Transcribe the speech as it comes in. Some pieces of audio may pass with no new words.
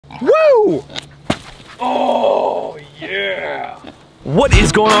Woo! Oh, yeah. What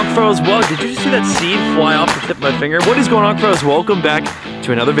is going on, Cuffaro? Well, did you see that seed fly off the tip of my finger? What is going on, Cuffaro? Welcome back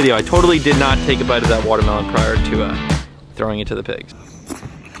to another video. I totally did not take a bite of that watermelon prior to throwing it to the pigs.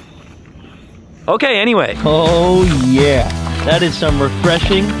 Okay, anyway. Oh, yeah. That is some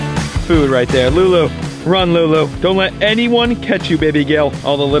refreshing food right there. Lulu, run, Lulu. Don't let anyone catch you, baby Gail.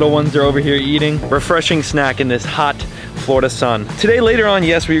 All the little ones are over here eating. Refreshing snack in this hot Florida sun. Today, later on,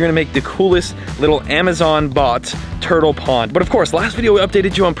 yes, we're gonna make the coolest little Amazon bought turtle pond. But of course, last video we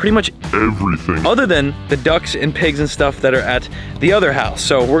updated you on pretty much everything other than the ducks and pigs and stuff that are at the other house.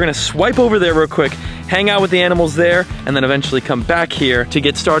 So we're gonna swipe over there real quick, hang out with the animals there, and then eventually come back here to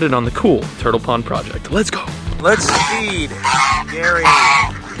get started on the cool turtle pond project. Let's go. Let's feed Gary.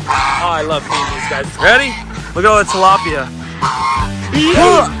 Oh, I love feeding these guys. Ready? Look at all the tilapia.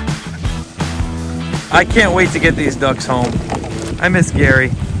 I can't wait to get these ducks home. I miss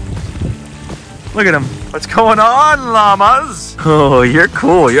Gary. Look at him. What's going on, llamas? Oh, you're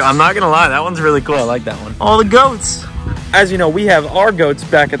cool. I'm not gonna lie, that one's really cool. I like that one. All the goats. As you know, we have our goats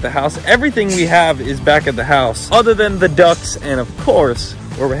back at the house. Everything we have is back at the house, other than the ducks and, of course,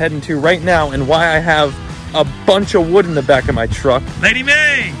 where we're heading to right now and why I have a bunch of wood in the back of my truck. Lady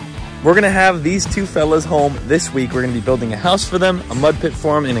May! We're gonna have these two fellas home this week. We're gonna be building a house for them, a mud pit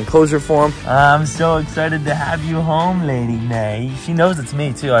for them, an enclosure for them. I'm so excited to have you home, Lady May. She knows it's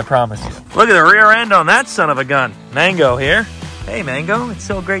me too, I promise you. Look at the rear end on that son of a gun. Mango here. Hey Mango, it's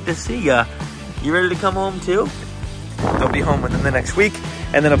so great to see ya. You ready to come home too? They'll be home within the next week.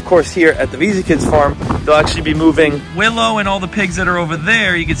 And then of course here at the Visa Kids farm, they'll actually be moving Willow and all the pigs that are over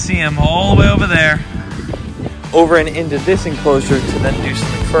there. You can see them all the way over there. Over and into this enclosure to then do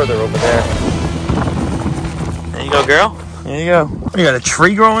something further over there. There you go, girl. There you go. You got a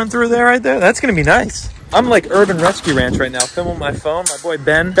tree growing through there right there? That's gonna be nice. I'm like Urban Rescue Ranch right now, filming my phone. My boy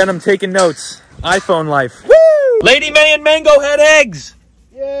Ben. Ben, I'm taking notes. iPhone life. Woo! Lady May and Mango had eggs.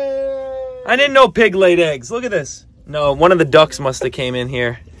 Yay! I didn't know pig laid eggs. Look at this. No, one of the ducks must have came in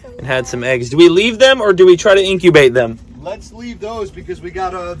here and had some eggs. Do we leave them or do we try to incubate them? Let's leave those because we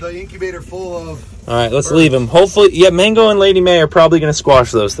got the incubator full of... All right, let's leave them. Hopefully, yeah, Mango and Lady May are probably going to squash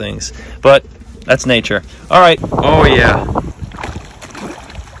those things. But that's nature. All right. Oh, yeah.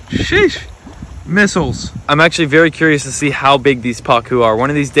 Sheesh. Missiles. I'm actually very curious to see how big these pacu are. One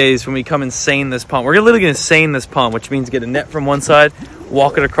of these days when we come and seine this pond, we're literally going to seine this pond, which means get a net from one side,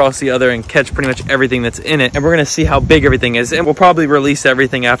 walk it across the other, and catch pretty much everything that's in it. And we're going to see how big everything is. And we'll probably release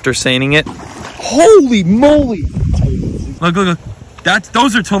everything after seining it. Holy moly. Look, look, look.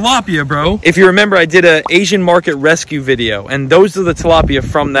 Those are tilapia, bro. If you remember, I did an Asian market rescue video, and those are the tilapia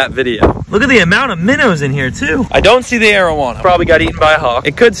from that video. Look at the amount of minnows in here, too. I don't see the arowana. Probably got eaten by a hawk.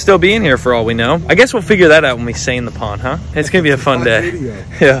 It could still be in here for all we know. I guess we'll figure that out when we seine the pond, huh? It's gonna be a fun day.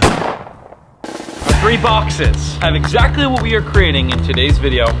 Yeah. Our 3 boxes have exactly what we are creating in today's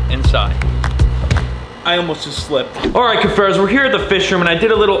video inside. I almost just slipped. All right, Cuffaros, we're here at the fish room and I did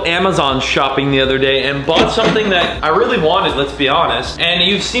a little Amazon shopping the other day and bought something that I really wanted, let's be honest. And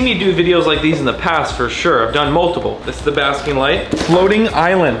you've seen me do videos like these in the past for sure. I've done multiple. This is the basking light. Floating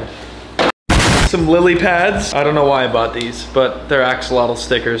island. Some lily pads. I don't know why I bought these, but they're axolotl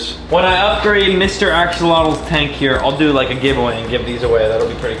stickers. When I upgrade Mr. Axolotl's tank here, I'll do like a giveaway and give these away. That'll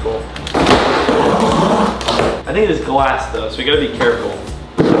be pretty cool. I think it is glass though, so we gotta be careful.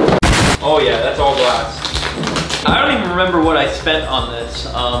 Oh yeah, that's all glass. I don't even remember what I spent on this.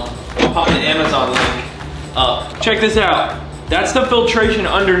 I'll pop the Amazon link up. Check this out. That's the filtration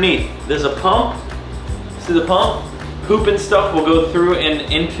underneath. There's a pump. See the pump? Poop and stuff will go through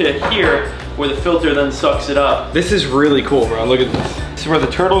and into here where the filter then sucks it up. This is really cool, bro. Look at this. This is where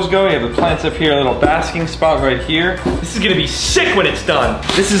the turtles go. You have the plants up here, a little basking spot right here. This is gonna be sick when it's done.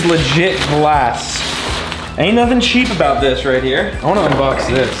 This is legit glass. Ain't nothing cheap about this right here. I wanna unbox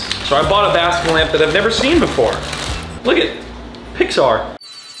this. So I bought a basking lamp that I've never seen before. Look at Pixar.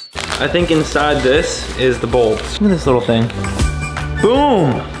 I think inside this is the bulbs. Look at this little thing.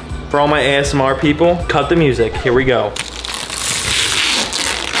 Boom! For all my ASMR people, cut the music. Here we go.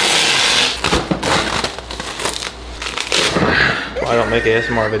 I don't make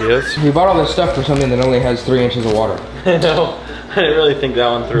ASMR videos. We bought all this stuff for something that only has 3 inches of water. I know. I didn't really think that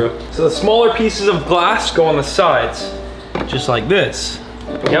one through. So the smaller pieces of glass go on the sides, just like this.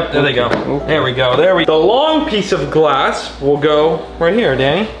 Yep, there they go. There we go, there we go. The long piece of glass will go right here,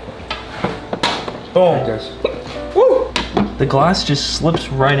 Danny. Boom. Woo! The glass just slips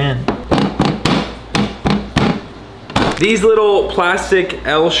right in. These little plastic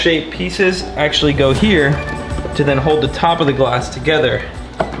L-shaped pieces actually go here to then hold the top of the glass together.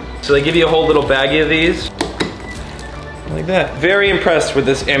 So they give you a whole little baggie of these. Like that. Very impressed with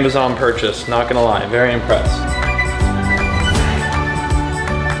this Amazon purchase, not gonna lie, very impressed.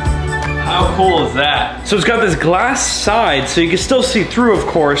 How cool is that? So it's got this glass side, so you can still see through, of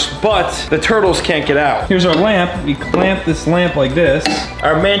course, but the turtles can't get out. Here's our lamp. We clamp this lamp like this.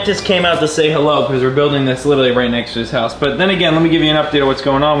 Our mantis came out to say hello because we're building this literally right next to his house. But then again, let me give you an update of what's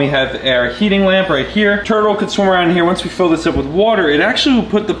going on. We have our heating lamp right here. Turtle could swim around here. Once we fill this up with water, it actually will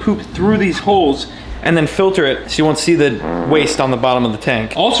put the poop through these holes and then filter it so you won't see the waste on the bottom of the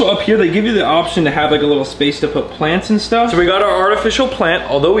tank. Also up here, they give you the option to have like a little space to put plants and stuff. So we got our artificial plant,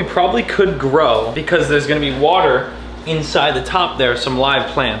 although we probably could grow because there's gonna be water inside the top there, some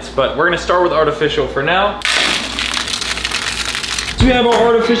live plants. But we're gonna start with artificial for now. So we have our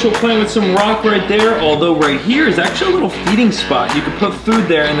artificial plant with some rock right there, although right here is actually a little feeding spot. You can put food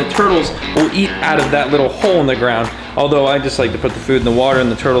there and the turtles will eat out of that little hole in the ground. Although I just like to put the food in the water and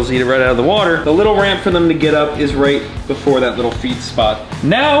the turtles eat it right out of the water. The little ramp for them to get up is right before that little feed spot.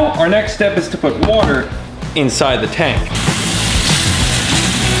 Now, our next step is to put water inside the tank.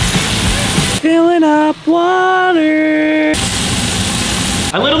 Filling up water.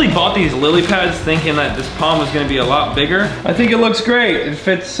 I literally bought these lily pads thinking that this pond was gonna be a lot bigger. I think it looks great. It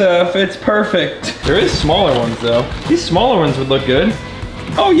fits perfect. There is smaller ones though. These smaller ones would look good.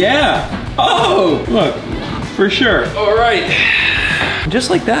 Oh yeah. Oh, look, for sure. All right, just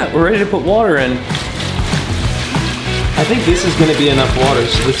like that, we're ready to put water in. I think this is gonna be enough water.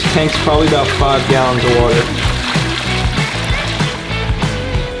 So this tank's probably about 5 gallons of water.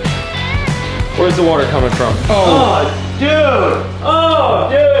 Where's the water coming from? Oh, dude! Oh,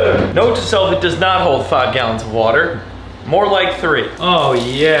 dude! Note to self, it does not hold 5 gallons of water. More like 3. Oh,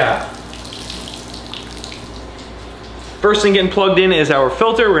 yeah. First thing getting plugged in is our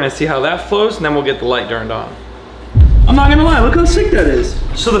filter. We're gonna see how that flows, and then we'll get the light turned on. I'm not gonna lie, look how sick that is.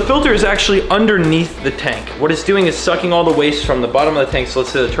 So the filter is actually underneath the tank. What it's doing is sucking all the waste from the bottom of the tank. So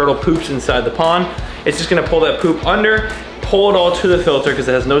let's say the turtle poops inside the pond. It's just gonna pull that poop under, pull it all to the filter because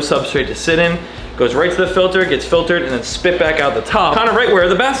it has no substrate to sit in. Goes right to the filter, gets filtered, and then spit back out the top. Kind of right where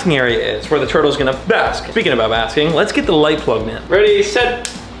the basking area is, where the turtle's gonna bask. Speaking about basking, let's get the light plugged in. Ready, set,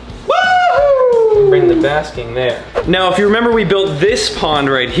 woohoo! Bring the basking there. Now, if you remember, we built this pond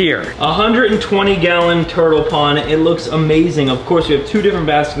right here. 120 gallon turtle pond. It looks amazing. Of course, we have 2 different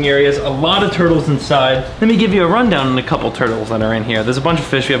basking areas, a lot of turtles inside. Let me give you a rundown on a couple turtles that are in here. There's a bunch of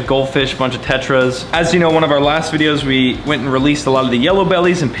fish. We have goldfish, a bunch of tetras. As you know, one of our last videos, we went and released a lot of the yellow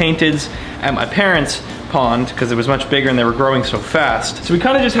bellies and painteds at my parents' pond because it was much bigger and they were growing so fast. So we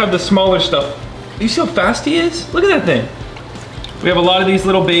kind of just have the smaller stuff. You see how fast he is? Look at that thing. We have a lot of these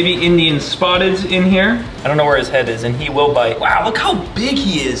little baby Indian spotteds in here. I don't know where his head is, and he will bite. Wow, look how big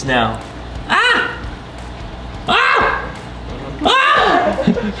he is now. Ah! Ah!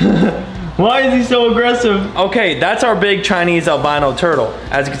 Ah! Why is he so aggressive? Okay, that's our big Chinese albino turtle.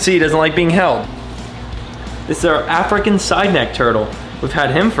 As you can see, he doesn't like being held. This is our African side neck turtle. We've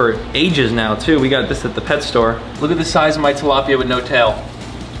had him for ages now, too. We got this at the pet store. Look at the size of my tilapia with no tail.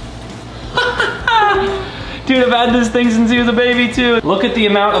 Dude, I've had this thing since he was a baby too. Look at the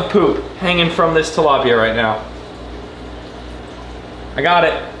amount of poop hanging from this tilapia right now. I got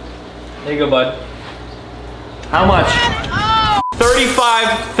it. There you go, bud. How much?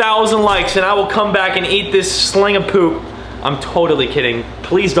 35,000 likes and I will come back and eat this sling of poop. I'm totally kidding.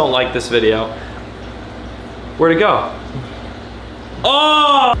 Please don't like this video. Where'd it go?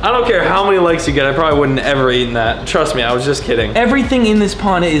 Oh! I don't care how many likes you get, I probably wouldn't ever eaten that. Trust me, I was just kidding. Everything in this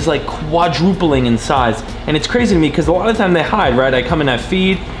pond is like quadrupling in size. And it's crazy to me because a lot of the time they hide, right? I come and I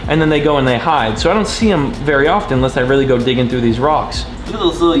feed, and then they go and they hide. So I don't see them very often unless I really go digging through these rocks. Look at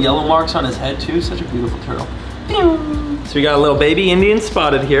those little yellow marks on his head too. Such a beautiful turtle. So we got a little baby Indian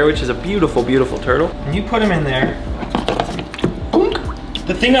spotted here, which is a beautiful, beautiful turtle. And you put him in there.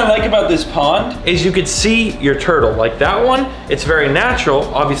 The thing I like about this pond is you could see your turtle. Like that one, it's very natural,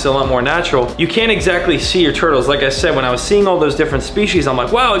 obviously a lot more natural. You can't exactly see your turtles. Like I said, when I was seeing all those different species, I'm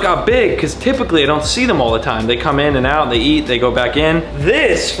like, wow, it got big, because typically I don't see them all the time. They come in and out, they eat, they go back in.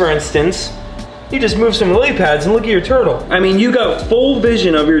 This, for instance, you just move some lily pads and look at your turtle. I mean, you got full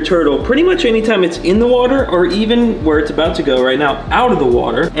vision of your turtle pretty much anytime it's in the water or even where it's about to go right now, out of the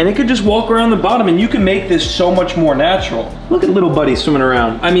water. And it could just walk around the bottom and you can make this so much more natural. Look at little buddy swimming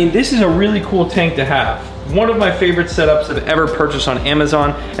around. I mean, this is a really cool tank to have. One of my favorite setups I've ever purchased on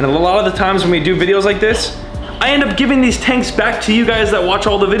Amazon. And a lot of the times when we do videos like this, I end up giving these tanks back to you guys that watch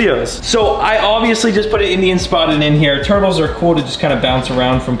all the videos. So I obviously just put an Indian spotted in here. Turtles are cool to just kind of bounce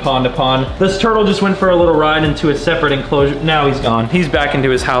around from pond to pond. This turtle just went for a little ride into a separate enclosure. Now he's gone. He's back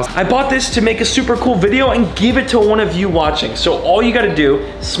into his house. I bought this to make a super cool video and give it to one of you watching. So all you gotta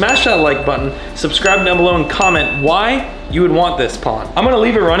do, smash that like button, subscribe down below and comment why you would want this pond. I'm gonna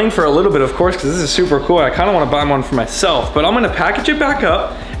leave it running for a little bit, of course, because this is super cool. I kind of want to buy one for myself, but I'm gonna package it back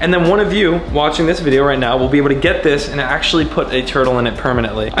up, and then one of you watching this video right now will be able to get this and actually put a turtle in it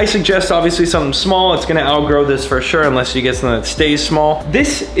permanently. I suggest obviously something small. It's gonna outgrow this for sure, unless you get something that stays small.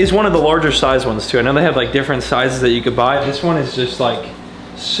 This is one of the larger size ones too. I know they have like different sizes that you could buy. This one is just like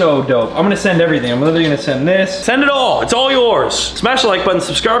so dope. I'm gonna send everything. I'm literally gonna send this. Send it all. It's all yours. Smash the like button,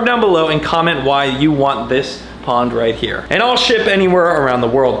 subscribe down below, and comment why you want this pond right here. And I'll ship anywhere around the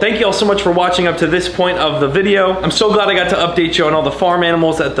world. Thank you all so much for watching up to this point of the video. I'm so glad I got to update you on all the farm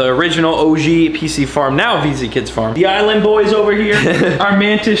animals at the original OG PC farm, now VZ Kids farm. The island boys over here, our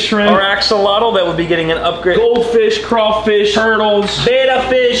mantis shrimp, our axolotl that will be getting an upgrade, goldfish, crawfish, turtles, betta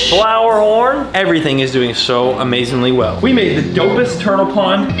fish, flower horn. Everything is doing so amazingly well. We made the dopest turtle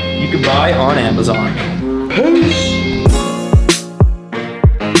pond you could buy on Amazon. Peace.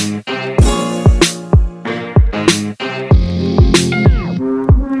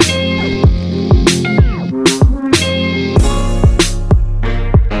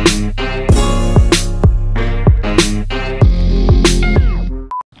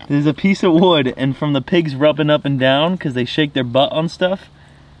 There's a piece of wood, and from the pigs rubbing up and down because they shake their butt on stuff,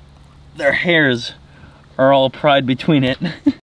 their hairs are all pried between it.